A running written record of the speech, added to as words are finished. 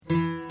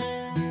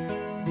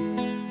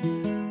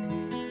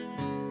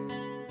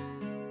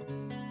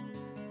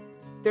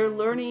They're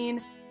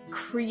learning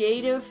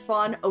creative,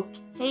 fun,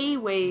 okay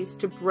ways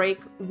to break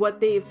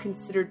what they've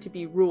considered to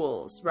be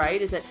rules,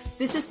 right? Is that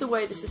this is the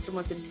way the system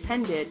was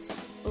intended.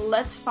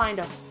 Let's find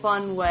a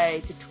fun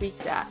way to tweak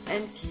that.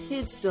 And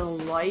kids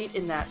delight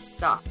in that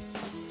stuff.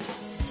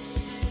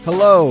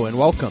 Hello and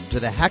welcome to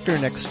the Hacker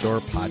Next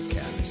Door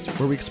podcast,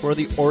 where we explore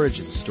the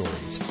origin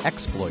stories,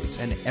 exploits,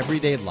 and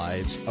everyday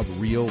lives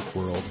of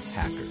real-world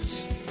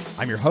hackers.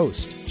 I'm your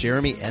host,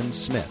 Jeremy N.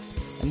 Smith.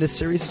 And this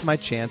series is my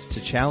chance to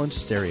challenge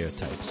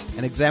stereotypes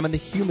and examine the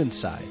human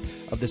side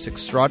of this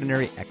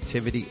extraordinary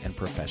activity and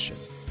profession,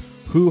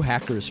 who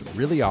hackers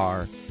really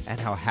are, and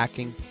how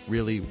hacking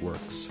really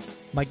works.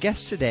 My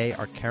guests today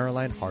are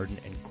Caroline Hardin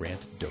and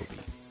Grant Dobbe,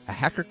 a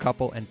hacker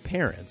couple and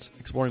parents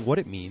exploring what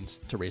it means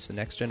to raise the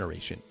next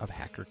generation of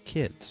hacker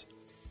kids.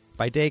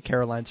 By day,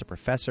 Caroline's a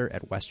professor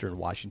at Western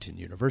Washington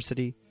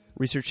University,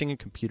 researching in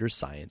computer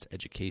science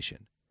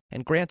education,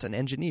 and Grant's an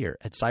engineer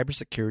at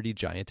cybersecurity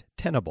giant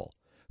Tenable,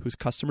 whose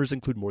customers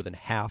include more than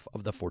half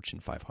of the Fortune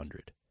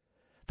 500.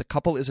 The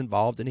couple is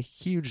involved in a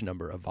huge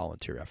number of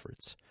volunteer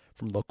efforts,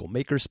 from local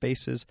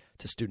makerspaces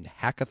to student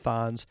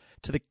hackathons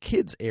to the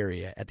kids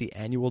area at the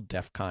annual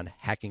DEF CON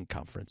hacking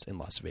conference in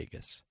Las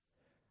Vegas.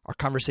 Our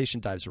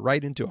conversation dives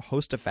right into a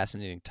host of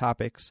fascinating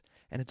topics,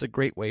 and it's a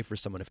great way for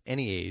someone of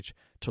any age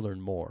to learn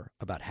more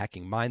about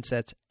hacking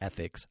mindsets,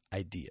 ethics,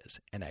 ideas,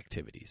 and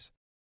activities.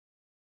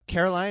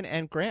 Caroline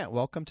and Grant,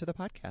 welcome to the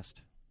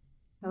podcast.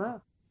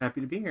 Hello.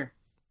 Happy to be here.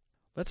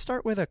 Let's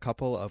start with a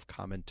couple of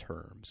common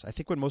terms. I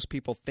think when most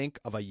people think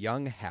of a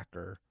young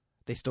hacker,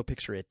 they still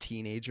picture a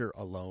teenager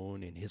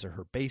alone in his or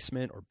her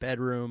basement or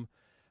bedroom,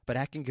 but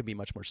hacking can be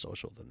much more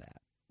social than that.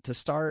 To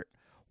start,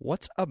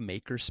 what's a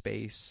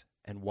makerspace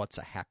and what's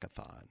a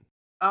hackathon?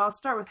 I'll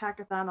start with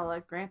hackathon. I'll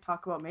let Grant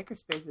talk about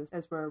makerspaces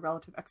as we're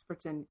relative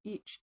experts in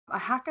each. A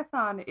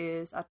hackathon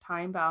is a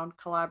time-bound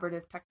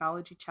collaborative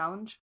technology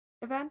challenge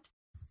event.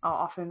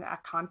 Often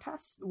at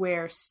contests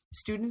where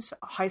students,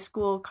 high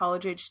school,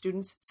 college-age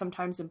students,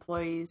 sometimes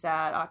employees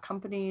at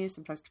companies,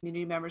 sometimes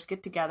community members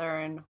get together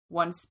in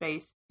one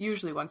space,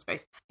 usually one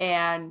space,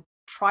 and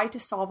try to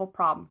solve a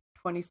problem.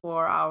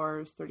 24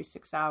 hours,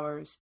 36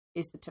 hours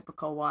is the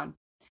typical one.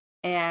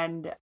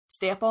 And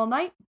stay up all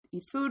night,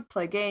 eat food,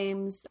 play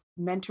games.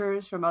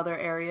 Mentors from other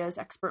areas,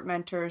 expert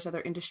mentors,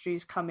 other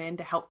industries come in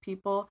to help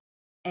people.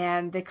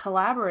 And they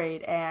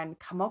collaborate and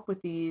come up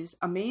with these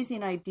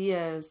amazing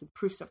ideas and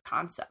proofs of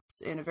concepts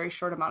in a very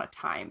short amount of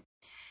time.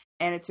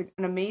 And it's an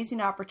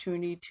amazing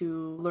opportunity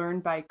to learn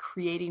by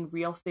creating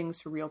real things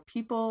for real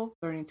people,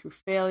 learning through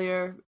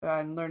failure,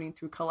 and learning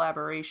through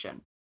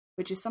collaboration,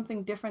 which is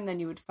something different than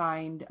you would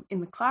find in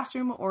the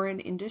classroom or in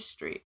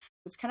industry.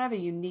 It's kind of a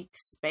unique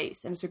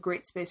space, and it's a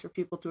great space for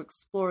people to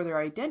explore their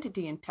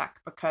identity in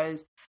tech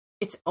because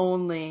it's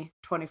only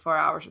 24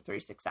 hours or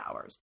 36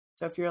 hours.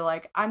 So if you're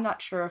like, I'm not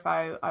sure if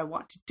I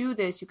want to do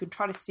this, you can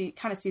try to see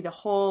the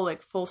whole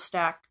like full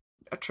stack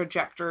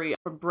trajectory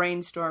from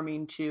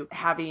brainstorming to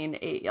having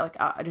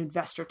an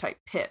investor type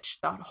pitch,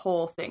 that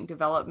whole thing,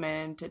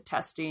 development,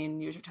 testing,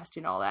 user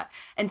testing, all that.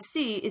 And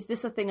see, is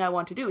this a thing I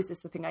want to do? Is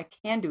this a thing I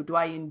can do? Do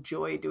I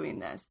enjoy doing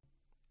this?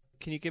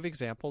 Can you give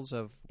examples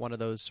of one of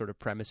those sort of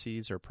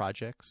premises or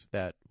projects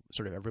that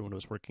sort of everyone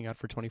was working on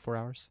for 24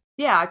 hours?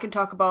 Yeah, I can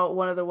talk about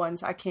one of the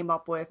ones I came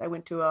up with. I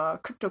went to a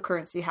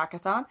cryptocurrency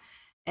hackathon.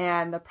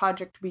 And the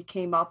project we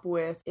came up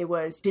with, it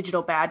was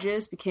digital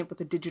badges. We came up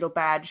with a digital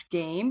badge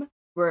game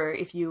where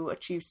if you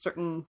achieve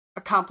certain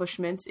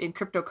accomplishments in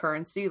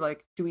cryptocurrency,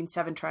 like doing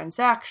 7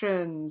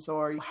 transactions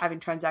or having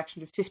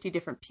transactions with 50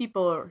 different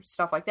people or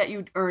stuff like that,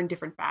 you'd earn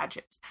different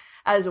badges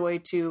as a way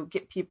to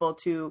get people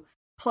to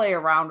play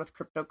around with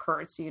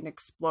cryptocurrency and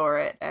explore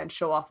it and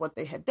show off what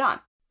they had done.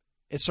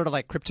 It's sort of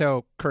like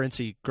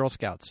cryptocurrency Girl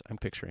Scouts, I'm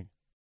picturing.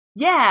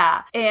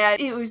 Yeah,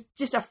 and it was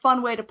just a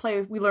fun way to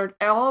play. We learned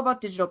all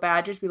about digital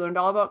badges. We learned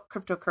all about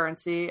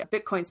cryptocurrency,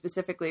 Bitcoin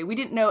specifically. We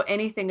didn't know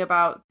anything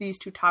about these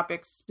two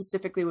topics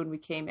specifically when we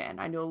came in.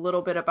 I knew a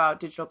little bit about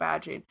digital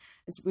badging,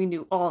 and so we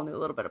all knew a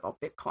little bit about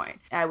Bitcoin.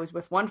 I was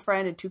with one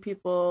friend and 2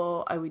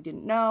 people we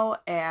didn't know,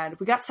 and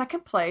we got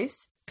second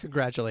place.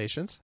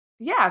 Congratulations.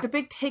 Yeah, the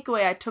big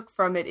takeaway I took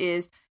from it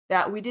is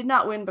that we did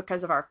not win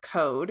because of our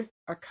code.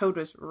 Our code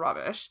was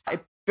rubbish.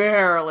 It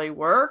barely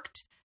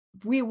worked.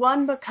 We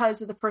won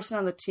because of the person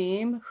on the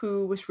team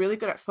who was really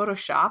good at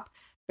Photoshop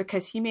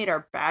because he made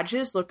our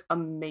badges look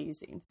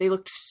amazing. They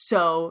looked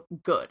so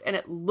good and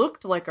it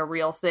looked like a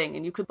real thing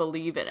and you could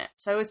believe in it.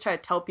 So I always try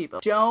to tell people,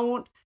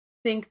 don't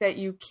think that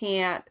you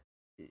can't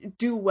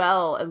do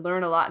well and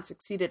learn a lot and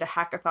succeed at a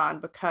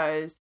hackathon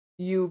because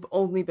you've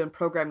only been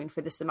programming for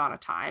this amount of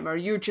time or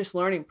you're just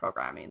learning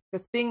programming.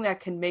 The thing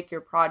that can make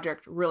your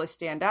project really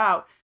stand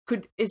out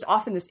is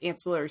often this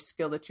ancillary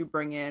skill that you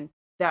bring in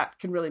that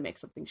can really make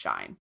something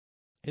shine.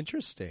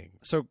 Interesting.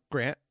 So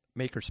Grant,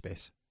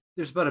 makerspace.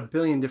 There's about 1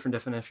 billion different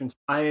definitions.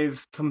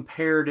 I've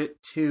compared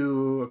it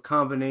to a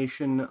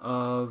combination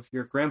of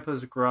your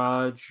grandpa's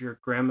garage, your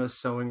grandma's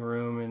sewing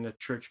room, and a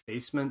church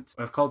basement.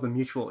 I've called them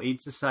mutual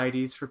aid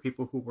societies for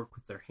people who work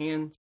with their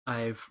hands.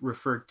 I've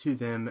referred to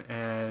them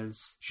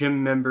as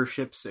gym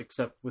memberships,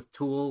 except with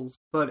tools.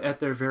 But at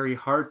their very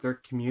heart, they're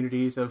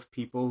communities of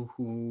people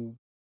who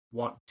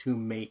want to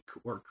make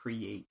or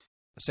create.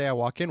 Say I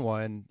walk in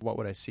one, what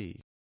would I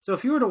see? So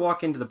if you were to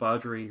walk into the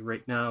Baudry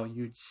right now,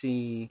 you'd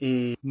see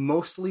a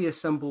mostly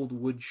assembled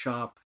wood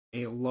shop,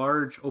 a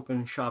large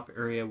open shop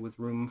area with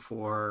room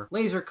for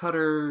laser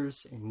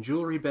cutters and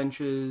jewelry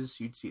benches.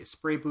 You'd see a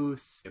spray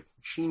booth, a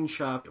machine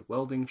shop, a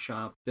welding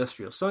shop,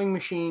 industrial sewing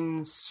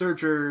machines,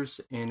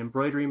 sergers, and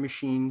embroidery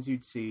machines.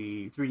 You'd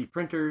see 3D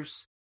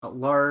printers, a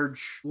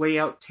large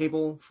layout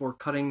table for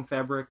cutting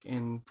fabric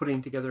and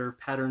putting together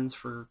patterns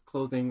for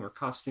clothing or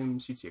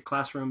costumes. You'd see a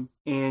classroom,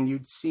 and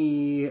you'd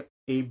see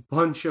a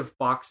bunch of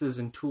boxes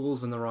and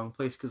tools in the wrong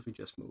place because we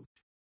just moved.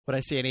 Would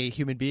I see any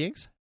human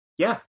beings?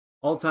 Yeah,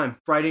 all the time.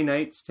 Friday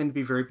nights tend to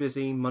be very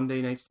busy.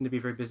 Monday nights tend to be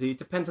very busy. It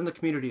depends on the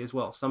community as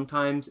well.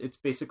 Sometimes it's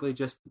basically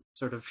just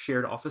sort of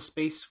shared office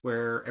space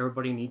where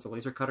everybody needs a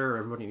laser cutter or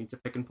everybody needs a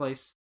pick and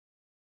place.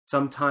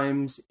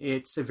 Sometimes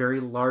it's a very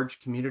large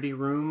community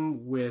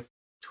room with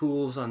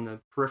tools on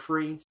the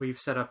periphery. We've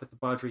set up at the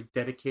Baudry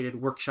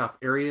dedicated workshop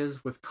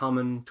areas with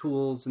common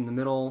tools in the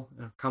middle,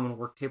 common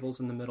work tables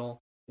in the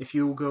middle. If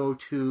you go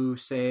to,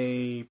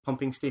 say,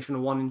 Pumping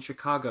Station 1 in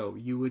Chicago,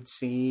 you would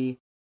see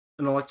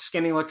an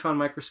scanning electron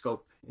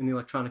microscope in the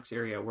electronics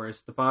area, whereas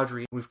at the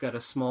Baudry, we've got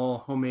a small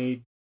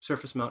homemade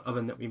surface mount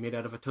oven that we made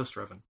out of a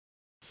toaster oven.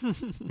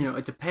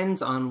 It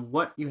depends on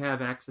what you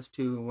have access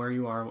to and where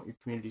you are and what your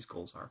community's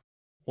goals are.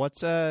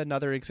 What's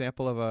another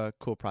example of a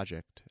cool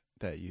project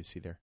that you see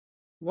there?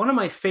 One of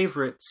my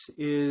favorites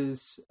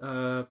is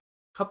a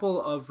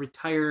couple of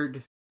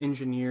retired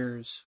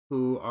engineers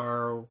who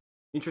are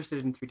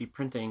interested in 3D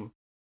printing,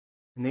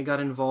 and they got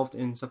involved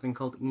in something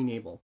called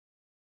Enable.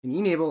 And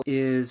Enable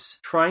is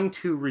trying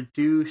to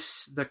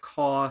reduce the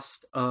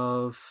cost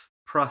of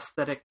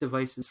prosthetic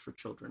devices for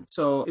children.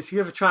 So if you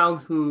have a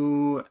child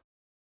who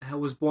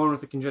was born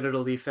with a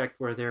congenital defect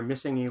where they're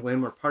missing a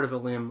limb or part of a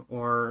limb,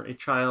 or a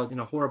child in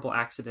a horrible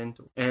accident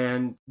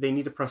and they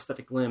need a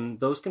prosthetic limb,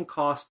 those can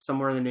cost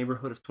somewhere in the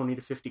neighborhood of 20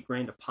 to 50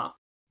 grand a pop.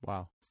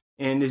 Wow.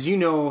 And as you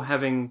know,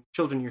 having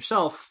children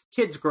yourself,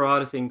 kids grow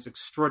out of things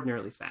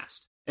extraordinarily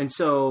fast. And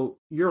so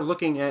you're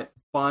looking at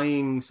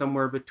buying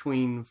somewhere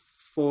between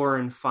 4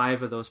 and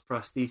 5 of those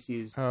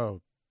prostheses.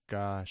 Oh,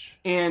 gosh.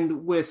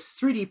 And with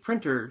 3D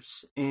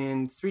printers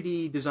and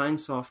 3D design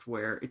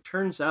software, it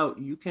turns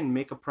out you can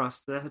make a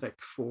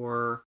prosthetic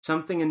for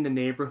something in the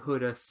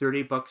neighborhood of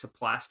 $30 a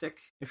plastic.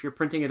 If you're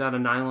printing it out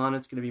of nylon,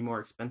 it's going to be more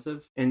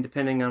expensive, and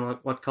depending on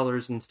what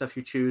colors and stuff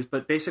you choose.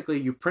 But basically,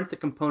 you print the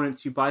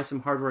components, you buy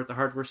some hardware at the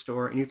hardware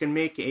store, and you can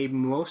make a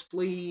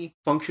mostly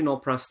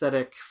functional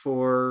prosthetic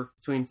for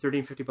between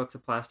 $30 and $50 a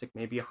plastic,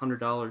 maybe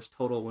 $100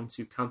 total once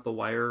you count the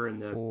wire and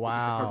the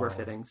hardware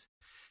fittings.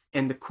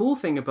 And the cool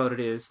thing about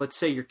it is, let's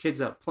say your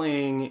kid's out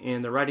playing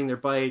and they're riding their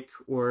bike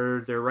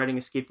or they're riding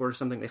a skateboard or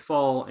something, they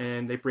fall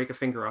and they break a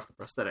finger off the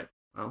prosthetic.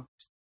 Well,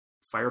 just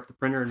fire up the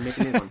printer and make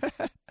a new one.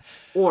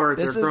 Or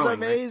this they're growing.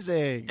 This is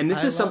amazing. Right? And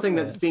this is something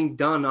that's being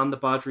done on the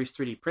Baudry's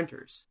 3D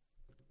printers.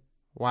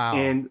 Wow.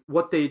 And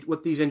what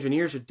these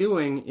engineers are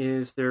doing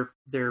is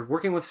they're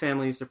working with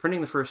families, they're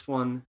printing the first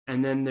one,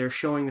 and then they're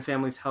showing the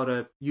families how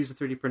to use the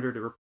 3D printer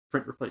to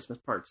print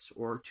replacement parts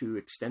or to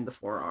extend the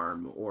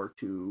forearm or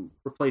to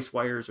replace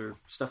wires or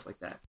stuff like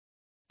that.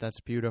 That's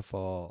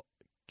beautiful.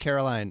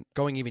 Caroline,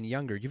 going even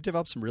younger, you've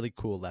developed some really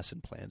cool lesson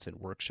plans and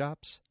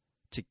workshops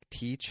to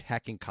teach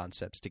hacking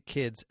concepts to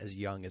kids as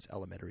young as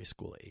elementary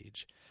school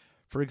age.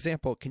 For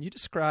example, can you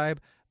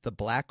describe the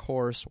black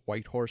horse,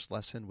 white horse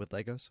lesson with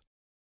Legos?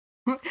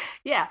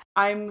 Yeah,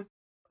 I'm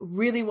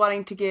really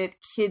wanting to get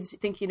kids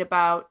thinking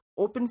about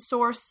open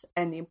source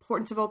and the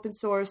importance of open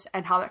source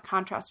and how that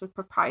contrasts with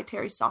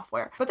proprietary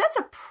software. But that's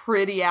a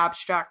pretty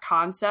abstract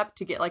concept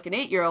to get like an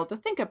 8-year-old to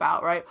think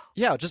about, right?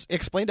 Yeah, just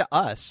explain to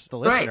us, the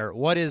listener,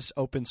 what is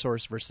open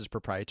source versus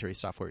proprietary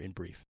software in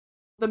brief?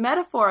 The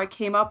metaphor I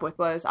came up with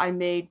was I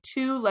made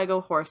 2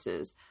 Lego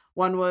horses.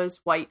 One was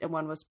white and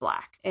one was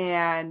black.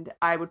 And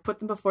I would put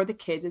them before the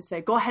kids and say,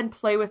 go ahead and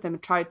play with them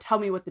and try to tell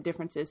me what the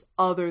difference is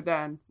other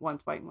than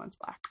one's white and one's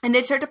black. And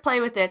they'd start to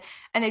play with it,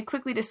 and they'd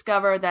quickly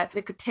discover that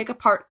they could take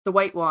apart the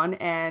white one,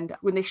 and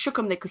when they shook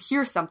them, they could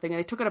hear something, and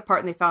they took it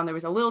apart and they found there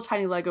was a little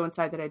tiny Lego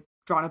inside that I'd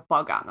drawn a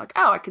bug on. Like,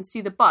 oh, I can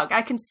see the bug.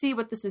 I can see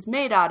what this is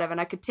made out of, and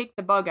I could take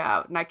the bug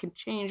out, and I can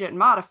change it and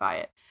modify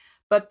it.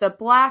 But the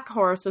black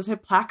horse was a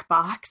black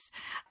box.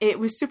 It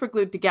was super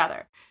glued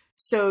together.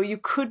 So you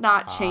could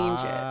not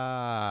change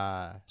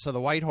it. So the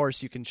white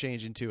horse you can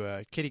change into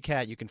a kitty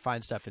cat. You can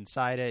find stuff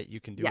inside it. You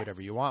can do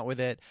whatever you want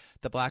with it.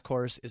 The black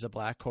horse is a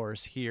black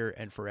horse here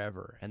and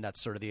forever. And that's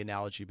sort of the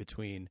analogy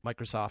between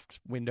Microsoft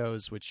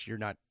Windows, which you're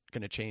not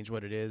going to change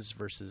what it is,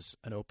 versus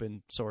an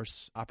open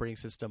source operating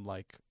system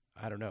like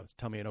I don't know.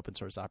 Tell me an open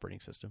source operating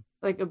system.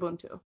 Like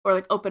Ubuntu or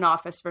like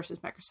OpenOffice versus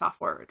Microsoft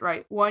Word,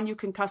 right? One you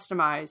can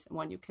customize and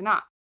one you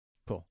cannot.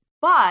 Cool.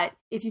 But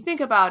if you think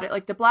about it,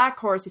 like the Black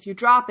Horse, if you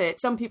drop it,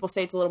 some people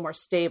say it's a little more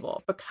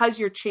stable because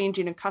you're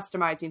changing and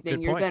customizing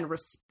things. You're then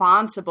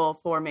responsible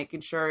for making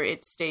sure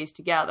it stays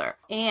together.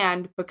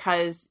 And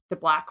because the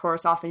Black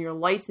Horse, often you're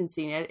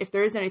licensing it. If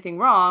there is anything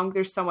wrong,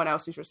 there's someone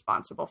else who's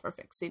responsible for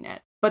fixing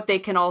it. But they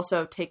can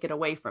also take it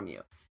away from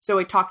you. So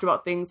we talked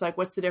about things like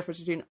what's the difference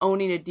between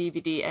owning a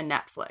DVD and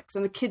Netflix?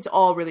 And the kids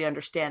all really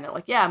understand it.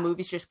 Like, yeah,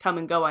 movies just come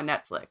and go on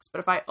Netflix. But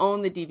if I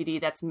own the DVD,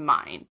 that's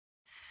mine.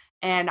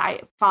 And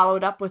I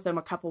followed up with them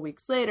a couple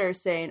weeks later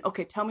saying,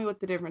 okay, tell me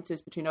what the difference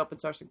is between open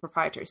source and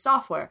proprietary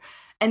software.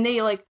 And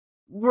they like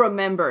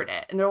remembered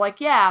it. And they're like,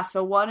 yeah,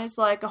 so one is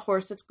like a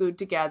horse that's glued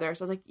together.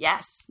 So I was like,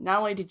 yes, not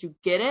only did you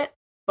get it,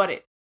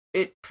 but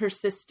it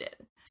persisted.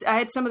 I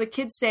had some of the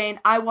kids saying,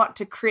 I want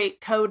to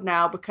create code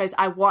now because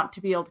I want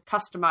to be able to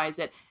customize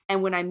it.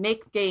 And when I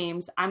make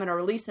games, I'm going to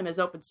release them as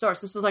open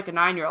source. This is like a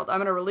 9-year-old. I'm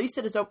going to release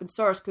it as open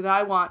source because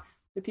I want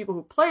the people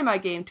who play my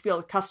game to be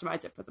able to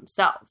customize it for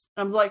themselves.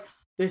 And I was like,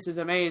 this is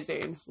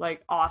amazing.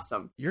 Like,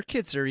 awesome. Your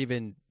kids are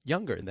even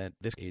younger than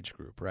this age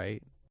group,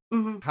 right?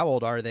 Mm-hmm. How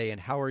old are they,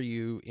 and how are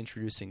you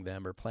introducing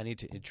them or planning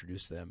to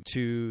introduce them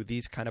to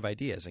these kind of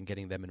ideas and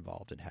getting them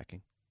involved in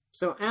hacking?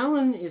 So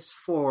Alan is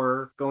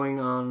 4 going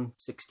on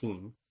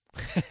 16.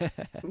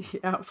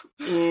 Yeah.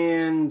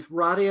 And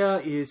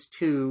Radia is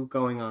 2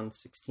 going on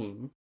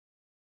 16.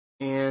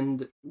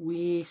 And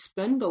we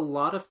spend a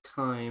lot of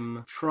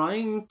time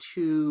trying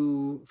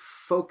to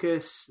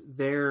focus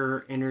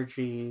their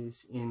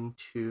energies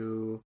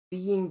into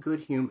being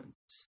good humans.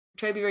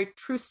 Try to be very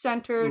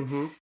truth-centered,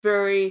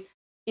 very,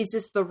 is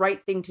this the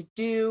right thing to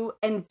do?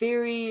 And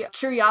very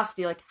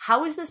curiosity, like,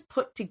 how is this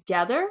put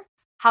together?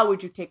 How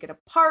would you take it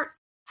apart?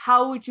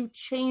 How would you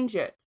change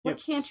it?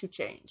 What can't you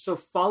change? So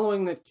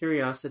following that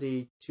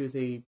curiosity to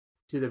the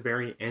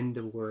very end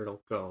of where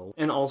it'll go,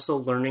 and also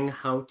learning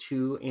how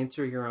to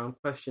answer your own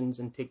questions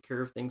and take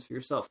care of things for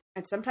yourself.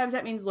 And sometimes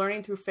that means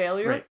learning through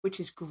failure, which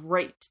is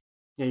great.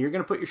 Yeah, you're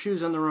going to put your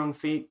shoes on the wrong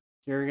feet.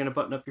 You're going to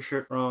button up your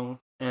shirt wrong,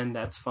 and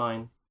that's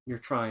fine. You're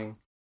trying.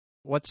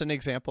 What's an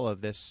example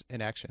of this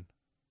in action?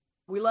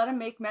 We let him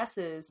make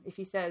messes. If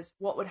he says,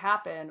 what would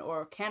happen?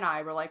 Or can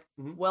I? We're like,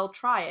 well,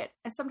 try it.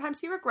 And sometimes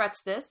he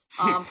regrets this.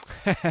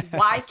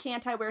 Why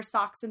can't I wear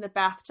socks in the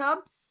bathtub?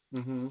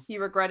 He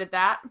regretted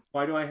that.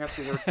 Why do I have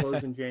to wear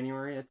clothes in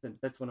January?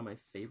 That's one of my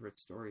favorite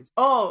stories.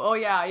 Oh,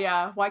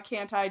 yeah. Why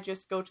can't I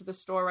just go to the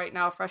store right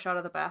now, fresh out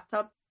of the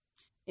bathtub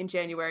in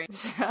January?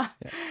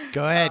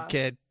 Go ahead,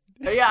 kid.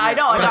 Yeah, I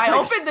know. And I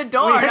opened the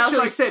door. We and I was actually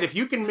like, said, if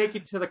you can make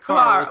it to the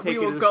car, we'll take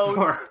you to the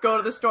store. Go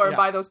to the store and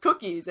buy those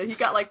cookies. And he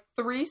got like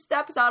 3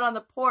 steps out on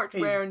the porch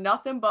wearing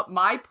nothing but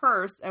my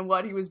purse and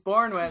what he was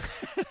born with.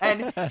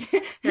 And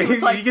he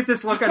was like, you get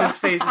this look on his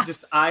face and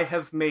just, I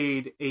have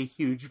made a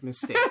huge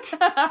mistake.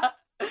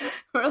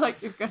 We're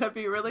like, you're going to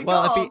be really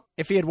well, cold.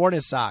 if he had worn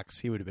his socks,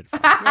 he would have been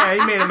fine.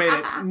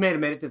 Yeah, he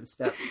made it to the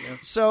steps. Yeah.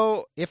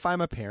 So if I'm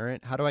a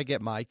parent, how do I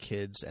get my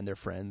kids and their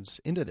friends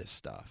into this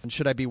stuff? And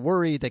should I be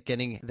worried that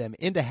getting them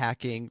into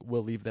hacking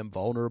will leave them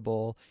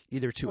vulnerable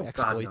either to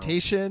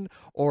exploitation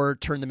or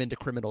turn them into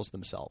criminals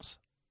themselves?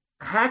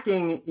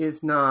 Hacking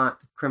is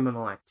not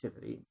criminal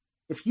activity.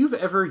 If you've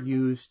ever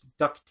used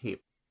duct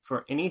tape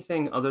for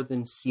anything other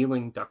than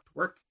sealing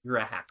ductwork, you're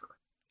a hacker.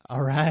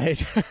 All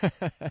right.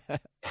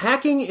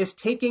 Hacking is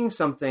taking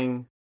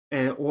something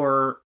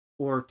or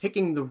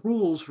taking the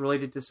rules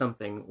related to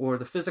something or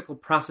the physical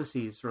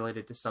processes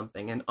related to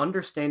something and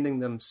understanding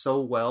them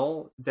so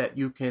well that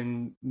you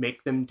can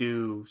make them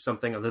do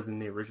something other than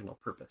the original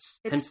purpose.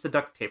 Hence the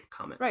duct tape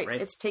comment. Right.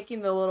 It's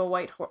taking the little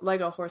white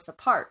Lego horse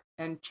apart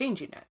and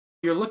changing it.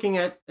 You're looking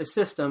at a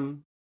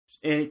system,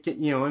 in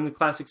the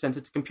classic sense,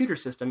 it's a computer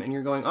system, and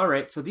you're going, all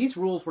right, so these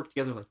rules work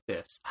together like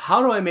this.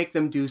 How do I make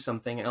them do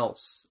something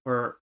else?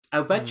 Or I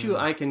bet you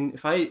I can,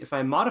 if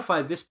I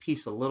modify this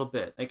piece a little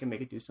bit, I can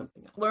make it do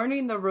something else.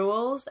 Learning the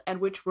rules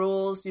and which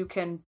rules you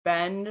can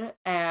bend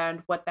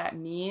and what that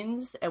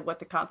means and what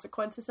the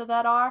consequences of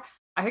that are,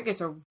 I think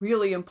it's a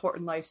really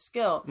important life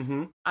skill.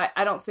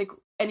 I don't think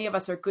any of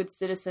us are good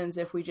citizens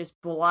if we just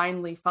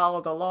blindly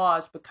follow the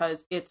laws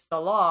because it's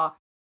the law.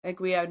 I think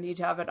we need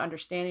to have an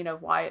understanding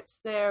of why it's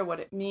there, what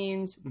it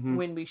means,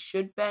 when we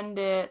should bend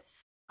it,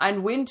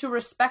 and when to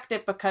respect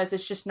it because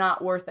it's just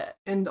not worth it.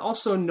 And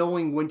also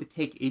knowing when to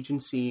take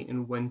agency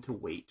and when to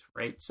wait,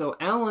 right? So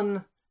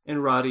Alan and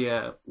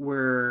Radia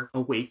were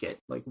awake at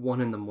like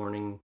 1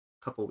 a.m.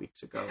 a couple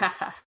weeks ago.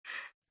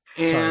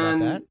 Sorry about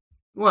that.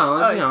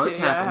 Well, it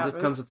happens. It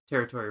comes with the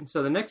territory.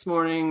 So the next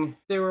morning,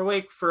 they were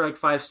awake for like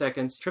 5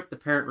 seconds, tripped the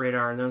parent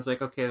radar, and then it was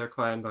like, okay, they're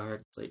quiet, I'm going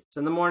to sleep. So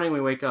in the morning,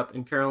 we wake up,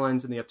 and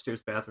Caroline's in the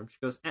upstairs bathroom. She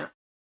goes,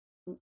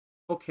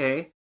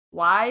 okay.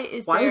 Why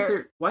is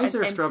there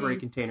a strawberry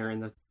container in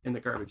the in the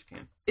garbage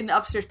can. In the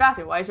upstairs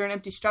bathroom. Why is there an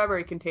empty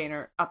strawberry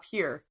container up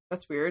here?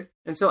 That's weird.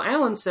 And so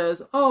Alan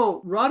says,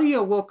 oh,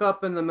 Radia woke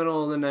up in the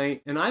middle of the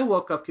night, and I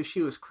woke up because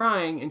she was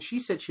crying, and she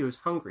said she was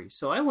hungry.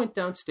 So I went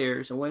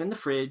downstairs and went in the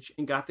fridge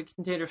and got the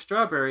container of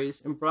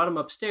strawberries and brought them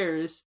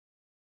upstairs,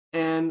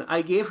 and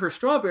I gave her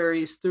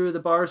strawberries through the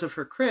bars of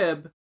her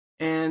crib.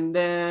 And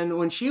then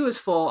when she was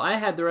full, I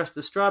had the rest of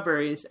the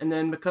strawberries. And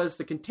then because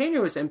the container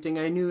was emptying,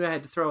 I knew I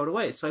had to throw it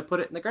away. So I put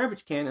it in the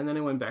garbage can, and then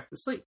I went back to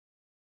sleep.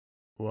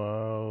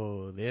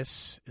 Whoa,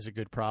 this is a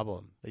good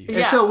problem. That you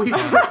And so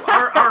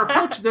our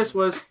approach to this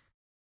was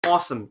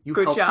awesome. You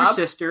Good helped job.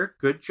 your sister.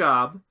 Good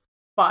job.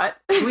 But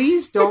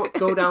Please don't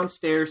go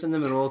downstairs in the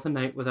middle of the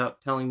night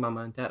without telling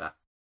Mama and Dada.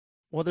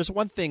 Well, there's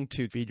one thing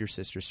to feed your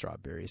sister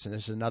strawberries, and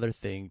there's another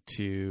thing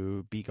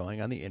to be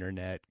going on the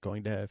internet,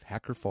 going to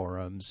hacker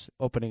forums,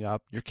 opening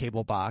up your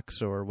cable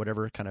box or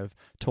whatever kind of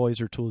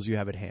toys or tools you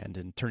have at hand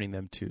and turning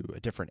them to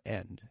a different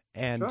end.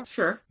 And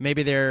Sure.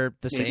 maybe they're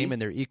the same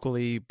and they're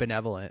equally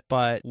benevolent,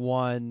 but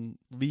one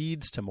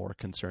leads to more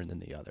concern than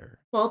the other.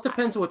 Well, it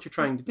depends on what you're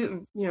trying to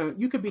do. You know,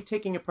 you could be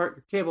taking apart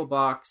your cable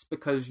box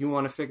because you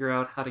want to figure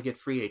out how to get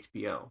free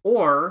HBO.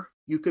 Or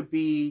you could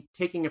be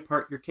taking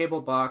apart your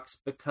cable box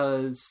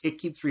because it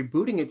keeps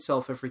rebooting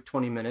itself every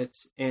 20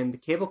 minutes and the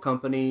cable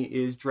company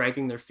is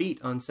dragging their feet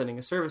on sending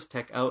a service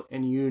tech out,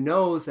 and you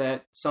know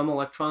that some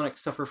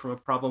electronics suffer from a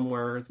problem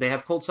where they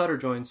have cold solder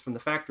joints from the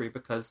factory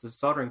because the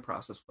soldering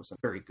process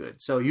wasn't very good.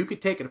 So you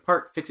could take it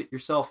apart, fix it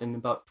yourself in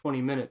about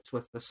 20 minutes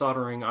with the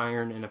soldering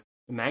iron and a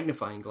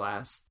magnifying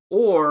glass,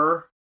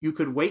 or you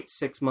could wait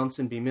 6 months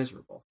and be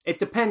miserable. It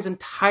depends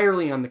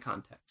entirely on the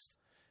context.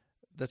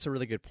 That's a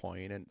really good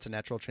point, and it's a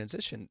natural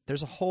transition.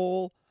 There's a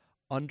whole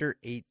under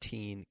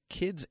 18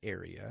 kids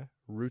area,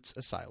 Roots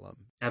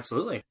Asylum.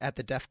 Absolutely. At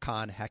the DEF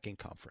CON hacking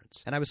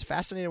conference. And I was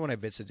fascinated when I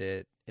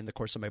visited in the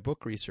course of my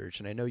book research,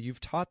 and I know you've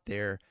taught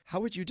there. How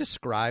would you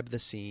describe the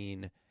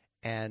scene,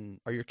 and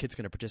are your kids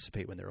going to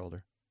participate when they're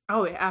older?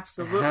 oh, yeah,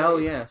 absolutely. Hell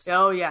yes.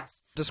 Oh,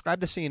 yes. Describe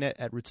the scene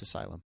at Roots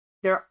Asylum.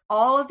 There are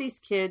all of these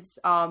kids,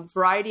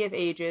 variety of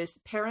ages.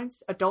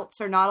 Parents,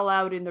 adults are not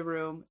allowed in the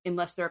room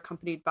unless they're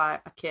accompanied by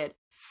a kid.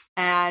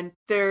 And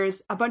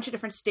there's a bunch of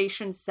different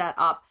stations set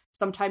up.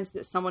 Sometimes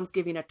someone's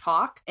giving a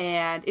talk,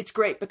 and it's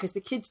great because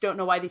the kids don't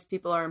know why these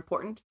people are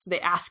important. So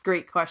they ask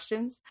great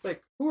questions.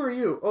 Like, who are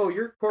you? Oh,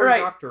 you're Cory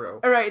Doctorow.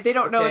 All right. They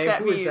don't know what that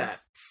who means. is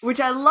that? Which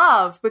I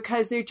love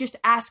because they just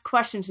ask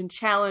questions and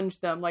challenge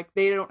them. Like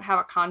they don't have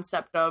a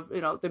concept of,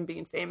 them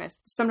being famous.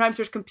 Sometimes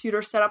there's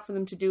computers set up for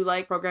them to do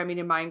like programming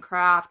in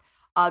Minecraft.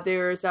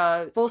 There's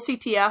a full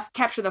CTF,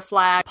 capture the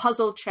flag,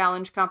 puzzle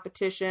challenge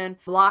competition,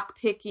 block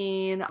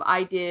picking.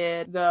 I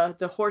did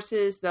the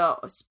horses, the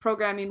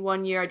programming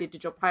one year. I did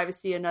digital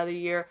privacy another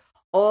year.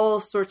 All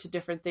sorts of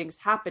different things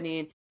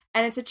happening.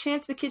 And it's a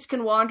chance the kids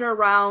can wander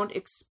around,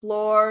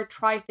 explore,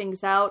 try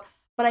things out.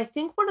 But I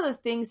think one of the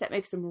things that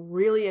makes them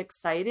really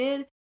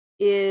excited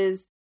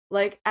is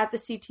like at the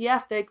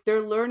CTF, they're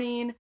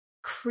learning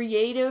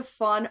creative,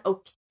 fun,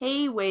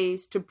 okay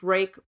ways to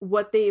break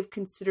what they've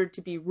considered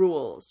to be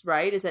rules,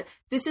 right? Is that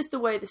this is the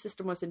way the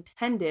system was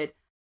intended.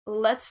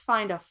 Let's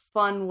find a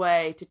fun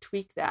way to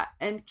tweak that.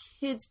 And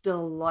kids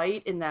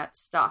delight in that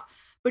stuff.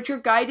 But you're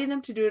guiding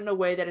them to do it in a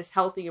way that is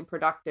healthy and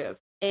productive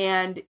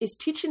and is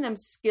teaching them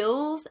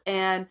skills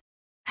and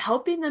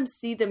helping them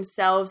see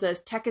themselves as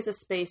tech as a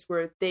space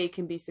where they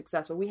can be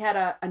successful. We had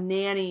a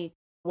nanny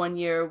one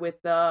year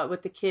with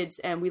the kids,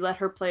 and we let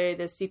her play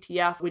the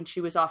CTF when she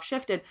was off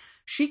shift, and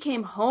she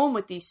came home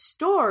with these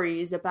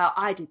stories about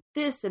I did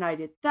this and I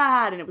did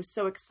that, and it was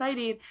so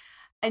exciting.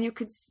 And you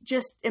could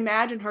just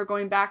imagine her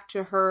going back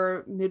to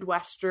her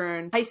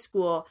Midwestern high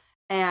school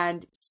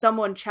and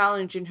someone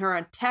challenging her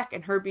on tech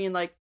and her being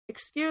like,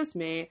 excuse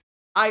me,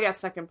 I got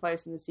second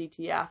place in the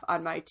CTF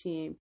on my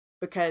team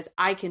because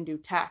I can do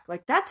tech.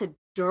 Like that's a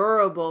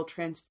durable,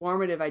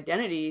 transformative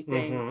identity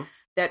thing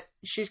that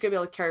she's going to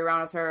be able to carry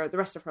around with her the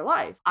rest of her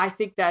life. I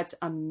think that's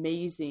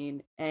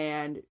amazing.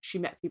 And she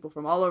met people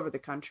from all over the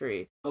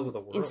country. All over the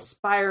world.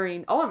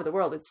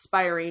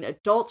 Inspiring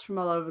adults from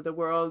all over the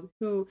world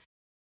who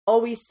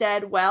always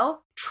said,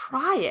 well,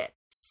 try it,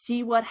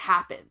 see what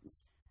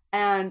happens.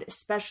 And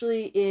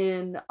especially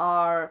in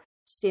our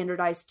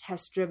standardized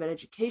test-driven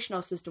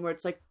educational system where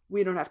it's like,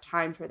 we don't have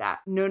time for that.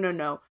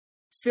 No.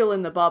 Fill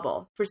in the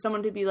bubble. For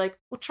someone to be like,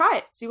 well, try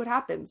it, see what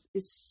happens,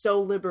 is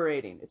so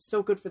liberating. It's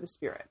so good for the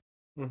spirit.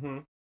 Mm-hmm.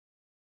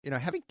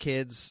 Having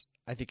kids,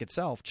 I think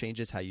itself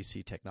changes how you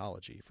see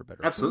technology, for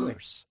better or for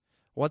worse.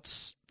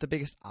 What's the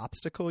biggest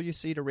obstacle you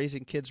see to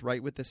raising kids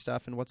right with this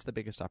stuff, and what's the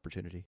biggest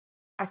opportunity?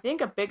 I think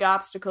a big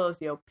obstacle is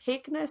the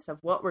opaqueness of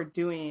what we're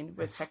doing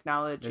with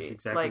technology. That's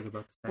exactly like what I was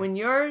about to say. when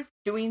you're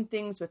doing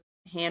things with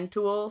hand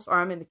tools, or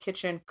I'm in the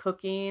kitchen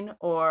cooking,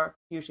 or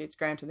usually it's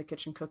Grant in the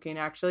kitchen cooking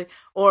actually,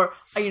 or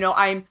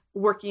I'm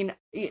working,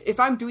 if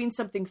I'm doing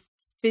something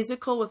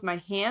physical with my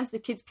hands, the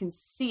kids can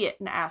see it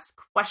and ask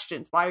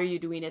questions. Why are you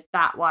doing it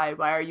that way?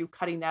 Why are you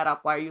cutting that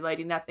up? Why are you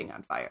lighting that thing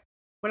on fire?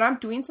 When I'm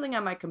doing something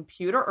on my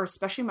computer, or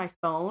especially my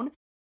phone,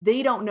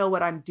 they don't know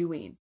what I'm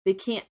doing. They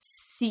can't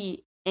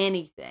see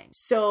anything.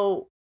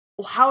 So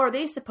how are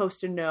they supposed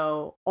to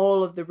know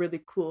all of the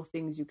really cool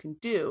things you can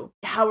do?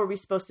 How are we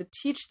supposed to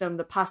teach them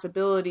the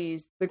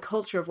possibilities, the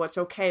culture of what's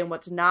okay and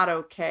what's not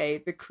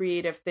okay, the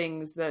creative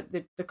things,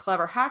 the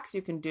clever hacks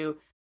you can do?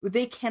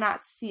 They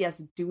cannot see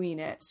us doing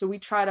it. So we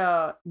try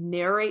to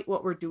narrate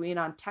what we're doing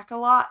on tech a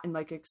lot and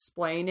like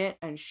explain it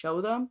and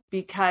show them,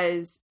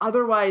 because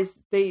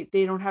otherwise they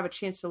don't have a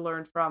chance to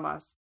learn from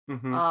us.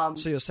 Mm-hmm.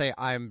 So you'll say,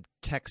 I'm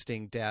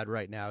texting Dad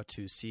right now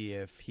to see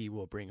if he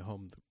will bring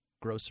home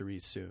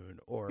groceries soon,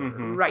 or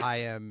Right. I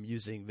am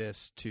using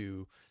this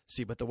to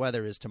see what the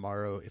weather is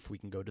tomorrow if we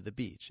can go to the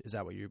beach. Is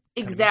that what you're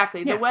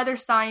Exactly. The weather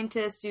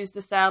scientists use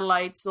the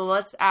satellites, so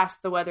let's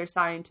ask the weather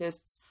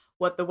scientists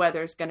what the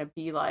weather is going to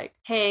be like.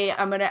 Hey,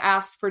 I'm going to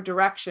ask for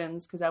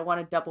directions because I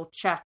want to double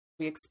check.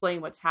 We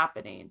explain what's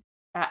happening.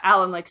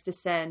 Alan likes to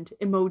send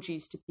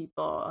emojis to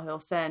people.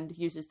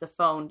 Uses the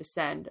phone to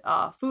send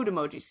food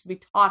emojis, because we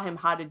taught him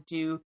how to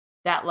do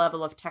that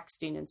level of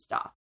texting and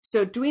stuff.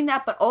 So doing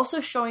that, but also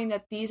showing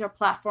that these are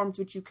platforms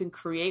which you can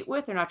create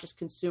with. They're not just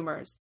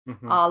consumers.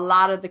 A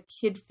lot of the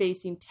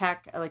kid-facing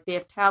tech, like they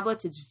have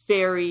tablets, it's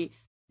very,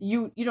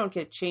 you don't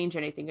get to change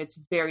anything. It's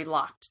very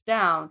locked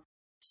down.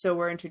 So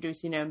we're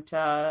introducing them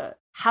to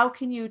how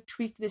can you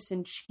tweak this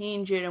and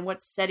change it, and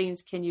what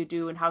settings can you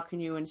do, and how can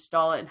you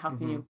install it, and how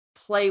can you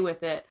play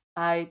with it.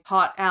 I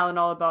taught Alan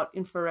all about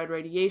infrared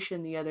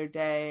radiation the other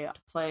day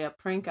to play a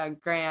prank on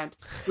Grant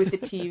with the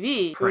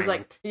TV. It was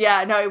like,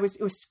 it was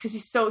because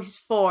he's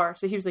 4,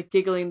 so he was like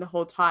giggling the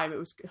whole time. It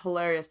was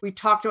hilarious. We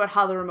talked about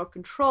how the remote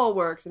control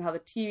works and how the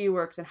TV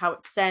works and how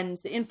it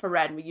sends the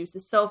infrared. And we used the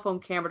cell phone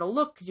camera to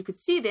look, because you could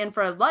see the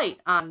infrared light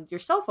on your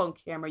cell phone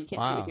camera. You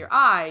can't see it with your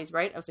eyes,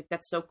 right? I was like,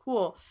 that's so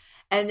cool.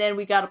 And then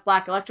we got a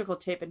black electrical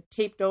tape and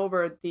taped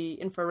over the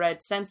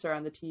infrared sensor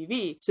on the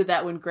TV, so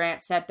that when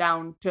Grant sat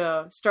down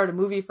to start a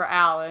movie for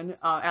Alan,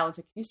 Alan's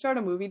like, can you start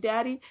a movie,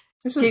 Daddy?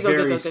 This is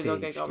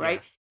Giggle,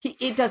 right?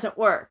 It doesn't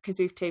work because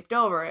we've taped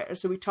over it.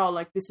 So we told him,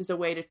 like, this is a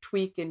way to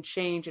tweak and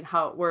change and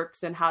how it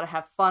works and how to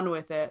have fun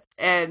with it.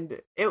 And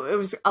it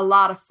was a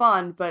lot of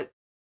fun, but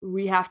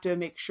we have to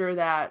make sure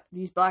that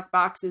these black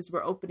boxes,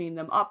 we're opening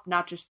them up,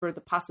 not just for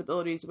the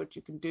possibilities of what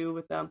you can do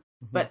with them,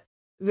 but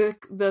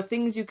the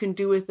things you can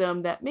do with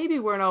them that maybe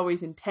weren't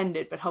always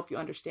intended, but help you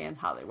understand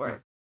how they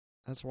work.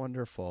 That's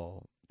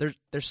wonderful.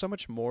 There's so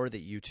much more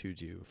that you two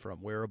do,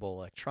 from wearable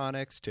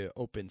electronics to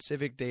open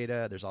civic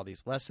data. There's all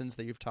these lessons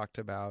that you've talked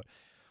about.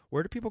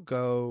 Where do people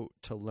go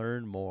to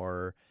learn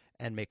more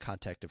and make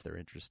contact if they're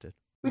interested?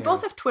 We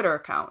both have Twitter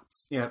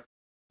accounts. Yeah.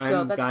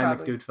 So I'm that's Guy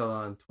probably... McDudefellow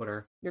on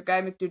Twitter. You're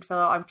Guy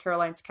McDudefellow. I'm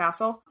Caroline's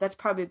Castle. That's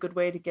probably a good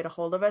way to get a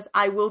hold of us.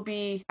 I will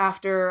be,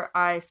 after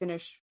I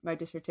finish my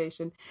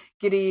dissertation,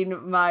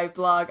 getting my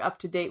blog up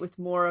to date with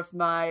more of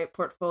my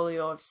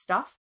portfolio of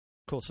stuff.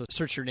 Cool. So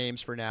search your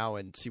names for now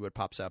and see what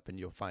pops up, and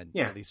you'll find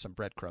at least some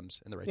breadcrumbs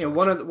in the right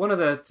direction. One of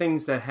the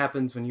things that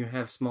happens when you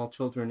have small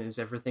children is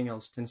everything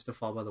else tends to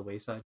fall by the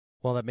wayside.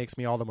 Well, that makes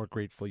me all the more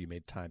grateful you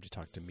made time to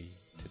talk to me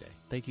today.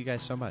 Thank you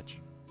guys so much.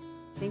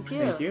 Thank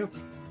you. Thank you.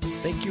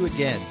 Thank you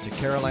again to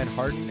Caroline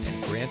Hardin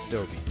and Grant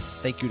Dobbe.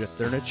 Thank you to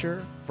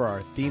Furniture for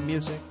our theme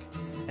music,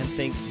 and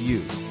thank you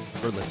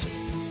for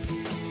listening.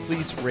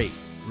 Please rate,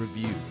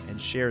 review, and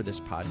share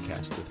this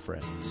podcast with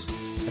friends.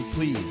 And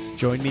please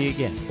join me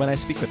again when I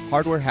speak with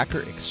hardware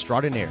hacker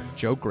extraordinaire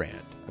Joe Grand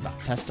about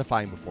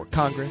testifying before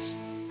Congress,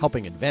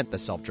 helping invent the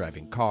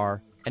self-driving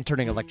car, and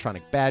turning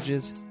electronic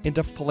badges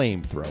into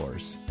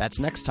flamethrowers. That's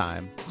next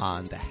time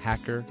on The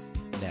Hacker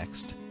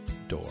Next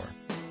Door.